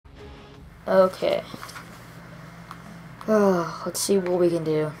Okay. Let's see what we can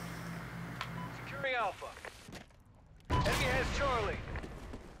do. Securing Alpha. Enemy has Charlie.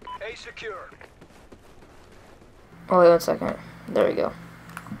 A secure. Oh, wait 1 second. There we go.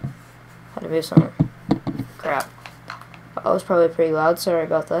 Had to move something. Crap. That was probably pretty loud. Sorry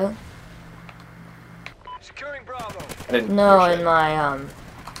about that. Securing Bravo. I didn't No, hear in shit.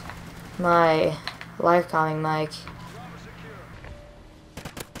 my live calling mic. Bravo secure.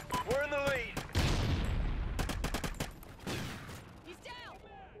 We're in the lead.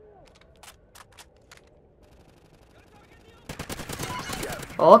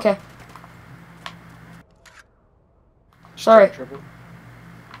 Oh, okay. Sorry. Triple.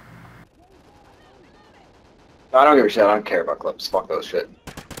 No, I don't give a shit. I don't care about clips. Fuck those shit.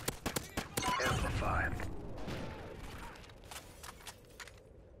 Amplify.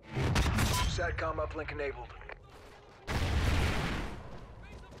 SATCOM uplink enabled.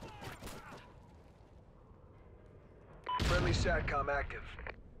 Friendly SATCOM active.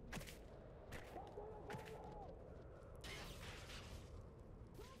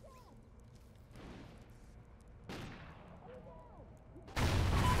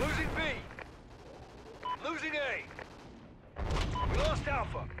 Losing B. Losing A. We lost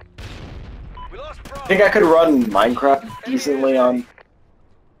Alpha. We lost Bravo. I think I could run Minecraft decently on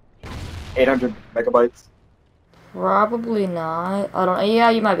 800 megabytes. Probably not. I don't. Yeah,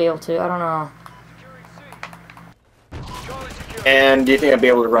 you might be able to. I don't know. Securing C. Charlie secure. And do you think I'd be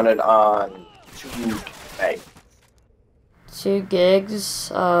able to run it on 2 meg? 2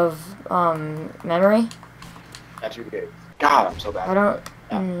 gigs of memory. Not 2 gigs. God, I'm so bad. I don't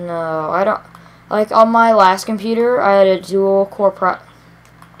know. I don't like on my last computer. I had a dual core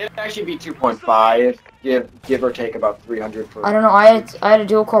It'd actually be 2.5, give or take about 300 for. I don't know. I had a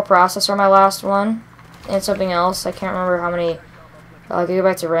dual core processor on my last one, and something else. I can't remember how many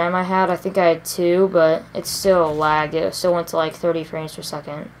gigabytes of RAM I had. I think I had 2, but it still lagged. It still went to like 30 frames per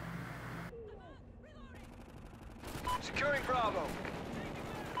second. Securing Bravo.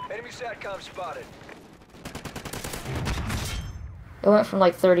 Enemy SATCOM spotted. It went from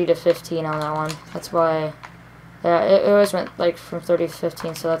like 30 to 15 on that one. That's why. Yeah, it always went like from 30 to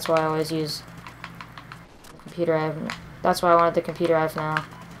 15, so that's why I always use the computer I have. That's why I wanted the computer I have now.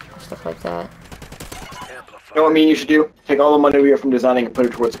 Stuff like that. Amplify. You know what I mean? You should do? Take all the money we get from designing and put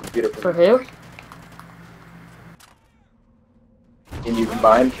it towards the computer. For who? And you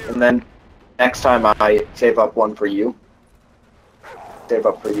combine, and then next time I save up one for you. Save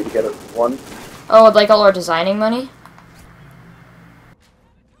up for you to get one. Oh, like all our designing money?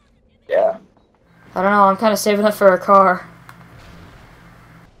 Yeah. I don't know. I'm kind of saving up for a car.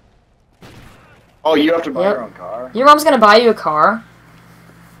 Oh, you have to buy Yep. your own car? Your mom's gonna buy you a car?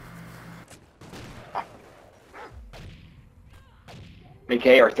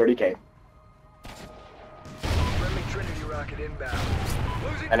 $20K or $30K? Friendly Trinity rocket inbound.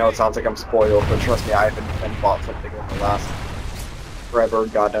 Losing I know it B. sounds like I'm spoiled, but trust me, I haven't been bought something in the last forever,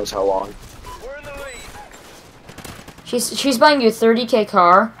 God knows how long. We're in the lead. She's buying you a 30K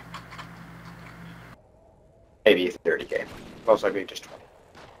car. Maybe 30K. Most likely just 20.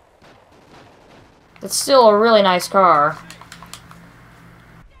 That's still a really nice car.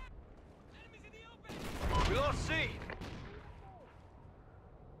 We lost C.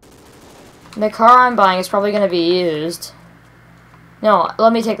 The car I'm buying is probably gonna be used. No,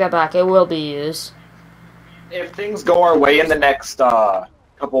 let me take that back. It will be used. If things go our way in the next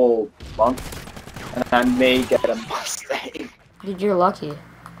couple months, and I may get a Mustang Dude, you're lucky.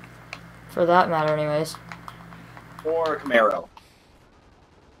 For that matter, anyways. or a Camaro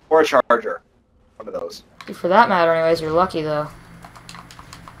or a Charger, one of those. Dude, for that matter, anyways, you're lucky though.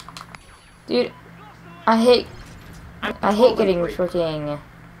 Dude, I hate getting freaking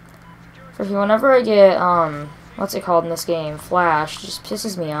whenever I get what's it called in this game? Flash, it just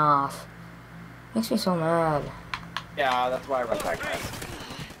pisses me off. Makes me so mad. Yeah, that's why I run that guy.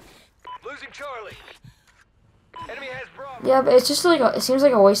 Losing Charlie. Enemy has Bravo. Yeah, but it's just like it seems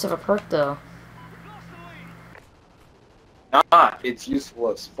like a waste of a perk though. Not, it's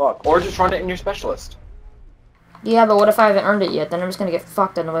useful as fuck. Or just run it in your specialist. Yeah, but what if I haven't earned it yet? Then I'm just gonna get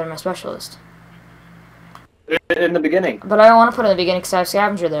fucked on the way to my specialist. In the beginning. But I don't want to put it in the beginning because I have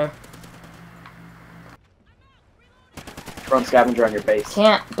scavenger there. Run scavenger on your base.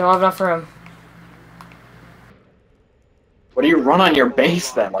 Can't. Don't have enough room. What do you run on your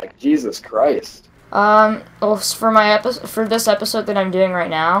base then? Like, Jesus Christ. Well, for this episode that I'm doing right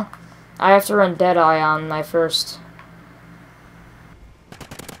now, I have to run Deadeye on my first.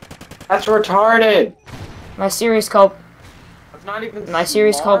 That's retarded. My series called That's not even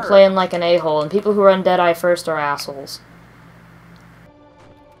called Playing Like an A-Hole, and people who run Deadeye first are assholes.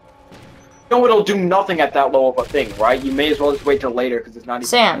 know it'll do nothing at that low of a thing, right? You may as well just wait till later because it's not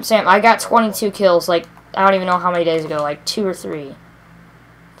even... Sam, I got 22 kills, like, I don't even know how many days ago, like 2 or 3.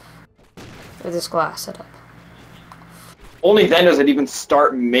 With this glass setup. Only then does it even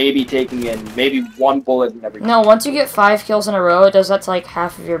start maybe taking in maybe 1 bullet in every... No, once you get 5 kills in a row, it does that to like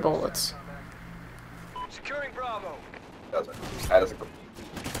half of your bullets. Securing Bravo. That is a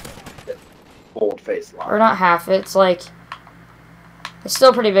bold face line. Or not half, it's like... It's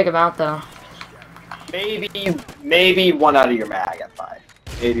still a pretty big amount, though. Maybe 1 out of your mag at 5.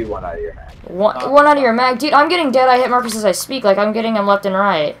 Maybe 1 out of your mag. One out of your mag? Dude, I'm getting dead eye hit markers as I speak, like I'm getting them left and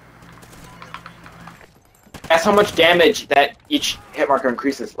right. That's how much damage that each hit marker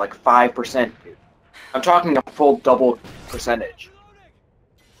increases, like 5%. Dude. I'm talking a full double percentage.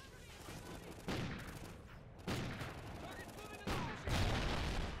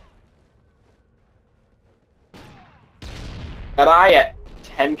 That eye at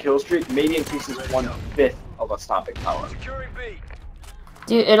 10 kill streak maybe increases 1/5 of a stopping power. Securing B.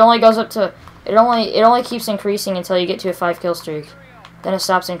 Dude, it only goes up to... It only keeps increasing until you get to a 5 kill streak. Then it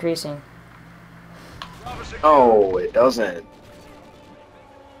stops increasing. No, it doesn't.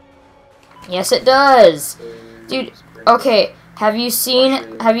 Yes, it does. Dude, okay. Have you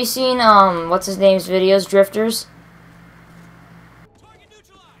seen what's his name's videos, Drifters?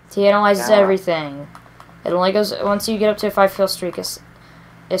 He analyzes everything. It only goes once you get up to a 5 kill streak.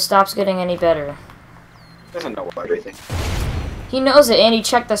 It stops getting any better. Doesn't know everything. He knows it, and he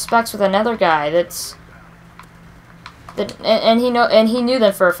checked the specs with another guy. And he knew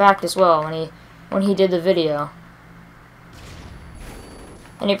them for a fact as well when he did the video.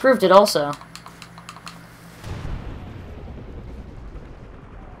 And he proved it also.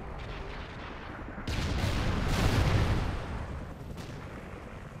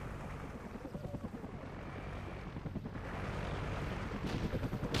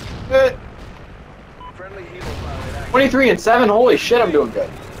 Friendly helo pilot active. 23 and 7. Holy shit, I'm doing good.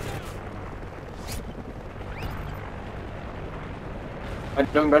 Am I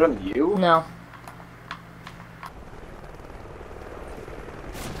doing better than you? No.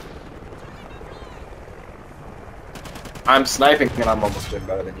 I'm sniping and I'm almost doing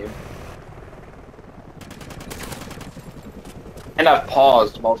better than you. And I've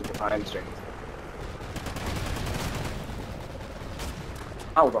paused multiple times during this.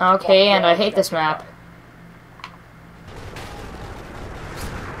 Okay, and I hate this map.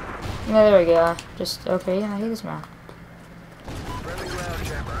 Yeah, there we go. Just, okay, yeah, I hate this map. Friendly ground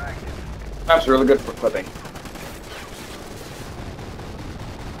jammer active. Map's really good for clipping.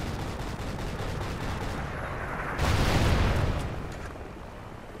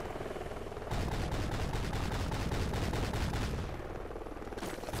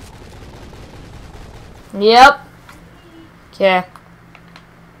 Yep. Okay.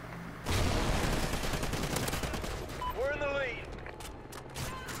 We're in the lead.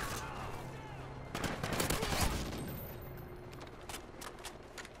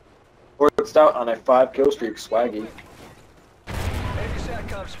 Worked out on a 5 kill streak, swaggy. Enemy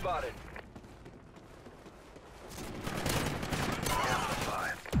SATCOM spotted.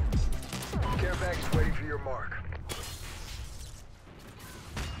 Care package waiting for your mark.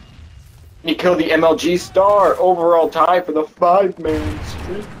 He killed the MLG star. Overall tie for the 5-man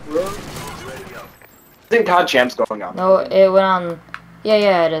streak, bro. Ready to go. I think COD Champ's going on. No, it went on.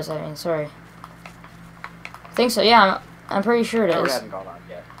 Yeah, it is. I mean, sorry. I think so. Yeah, I'm pretty sure it No, it is. hasn't gone on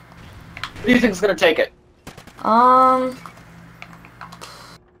yet. Who do you think's gonna take it? I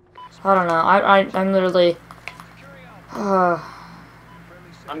don't know. I'm literally. I'm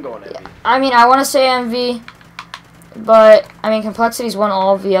going MV. I mean, I want to say MV, but I mean, Complexity's won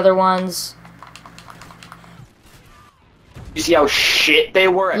all of the other ones. You see how shit they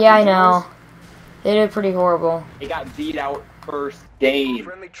were? At Yeah, I regionals? know. They did pretty horrible. They got beat out first game.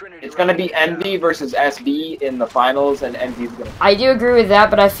 Friendly Trinity It's gonna be round MV versus SB in the finals, and MV's gonna. I do agree with that,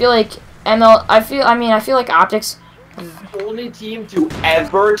 but I feel like I feel like Optics. The only team to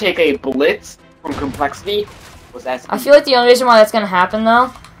ever take a blitz from Complexity was SB. I feel like the only reason why that's gonna happen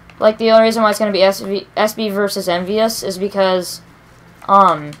though, like the only reason why it's gonna be SB versus Envious is because,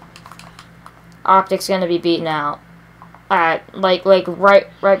 Optics gonna be beaten out. Like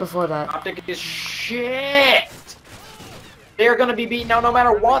right before that. Optic is shit. They're gonna be beaten out no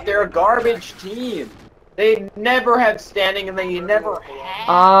matter what. They're a garbage team. They never had standing, and they never had.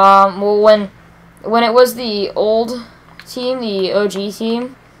 Well, when it was the old team, the OG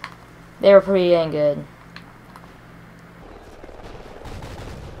team, they were pretty dang good.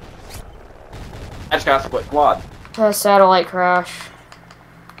 I just got split quad. Satellite crash.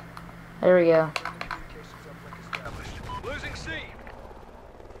 There we go. Communications uplink established. Losing C.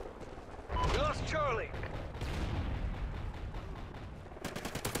 Charlie.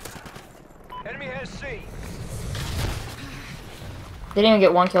 Enemy has C. They didn't even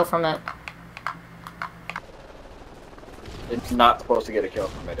get one kill from it. It's not supposed to get a kill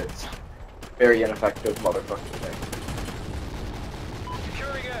from it. It's very ineffective motherfucking thing.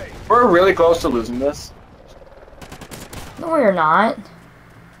 Securing A. We're really close to losing this. No, we're not.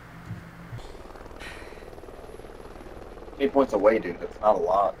 8 points away, dude. That's not a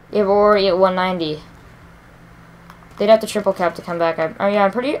lot. Yeah, but we're already at 190. They'd have to triple cap to come back. Yeah,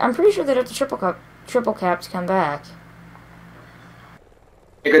 I'm pretty sure they'd have to triple cap to come back.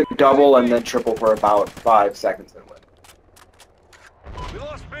 You could double and then triple for about 5 seconds and win. We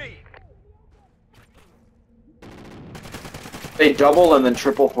lost B. They double and then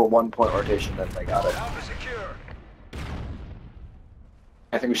triple for 1 point rotation, then they got it. Alpha secure.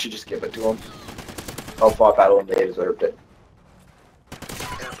 I think we should just give it to them. Well fought battle and they deserved it.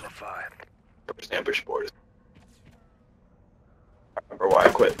 Amplified. First ambush board. I remember why I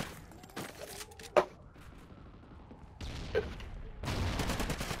quit.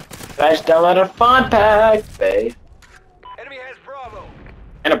 Flash download a font pack, Bay. Enemy has Bravo.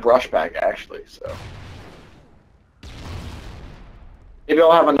 And a brush pack, actually, so. Maybe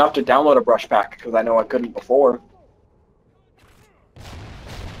I'll have enough to download a brush pack, because I know I couldn't before.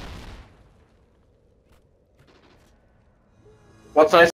 What's nice